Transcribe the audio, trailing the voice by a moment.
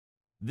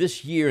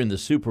This year in the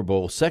Super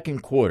Bowl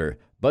second quarter,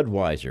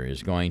 Budweiser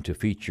is going to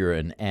feature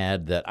an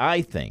ad that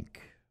I think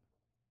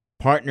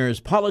partners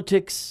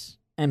politics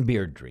and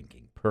beer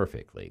drinking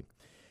perfectly.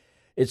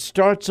 It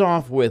starts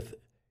off with,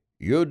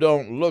 "You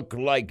don't look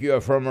like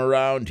you're from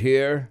around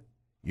here.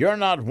 You're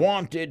not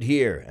wanted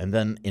here." And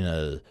then in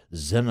a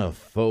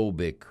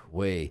xenophobic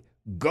way,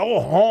 "Go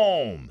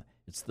home."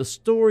 It's the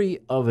story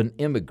of an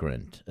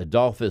immigrant,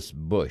 Adolphus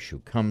Busch, who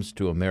comes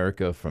to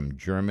America from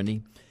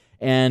Germany,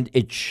 and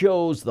it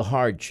shows the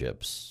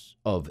hardships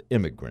of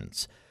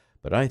immigrants.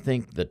 But I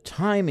think the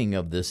timing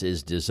of this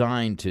is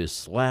designed to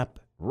slap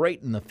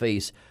right in the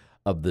face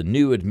of the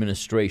new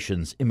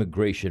administration's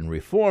immigration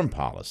reform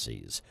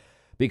policies.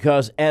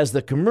 Because as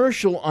the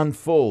commercial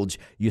unfolds,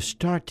 you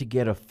start to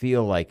get a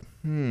feel like,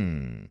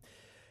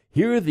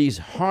 here these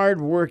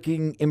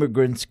hard-working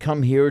immigrants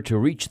come here to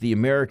reach the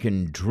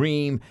American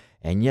dream,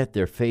 and yet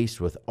they're faced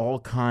with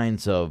all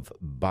kinds of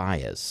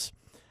bias.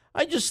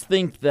 I just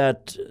think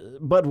that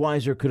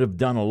Budweiser could have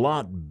done a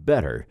lot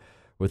better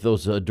with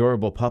those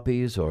adorable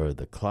puppies or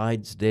the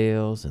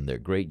Clydesdales and their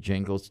great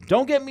jingles.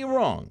 Don't get me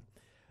wrong.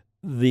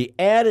 The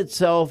ad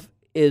itself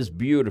is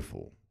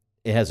beautiful.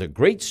 It has a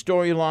great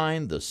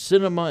storyline. The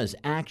cinema is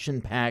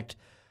action-packed,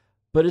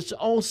 but it's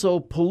also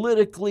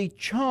politically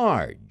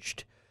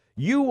charged.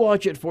 You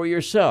watch it for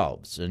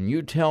yourselves, and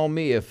you tell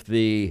me if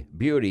the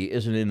beauty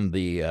isn't in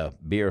the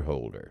beer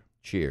holder.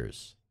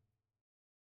 Cheers.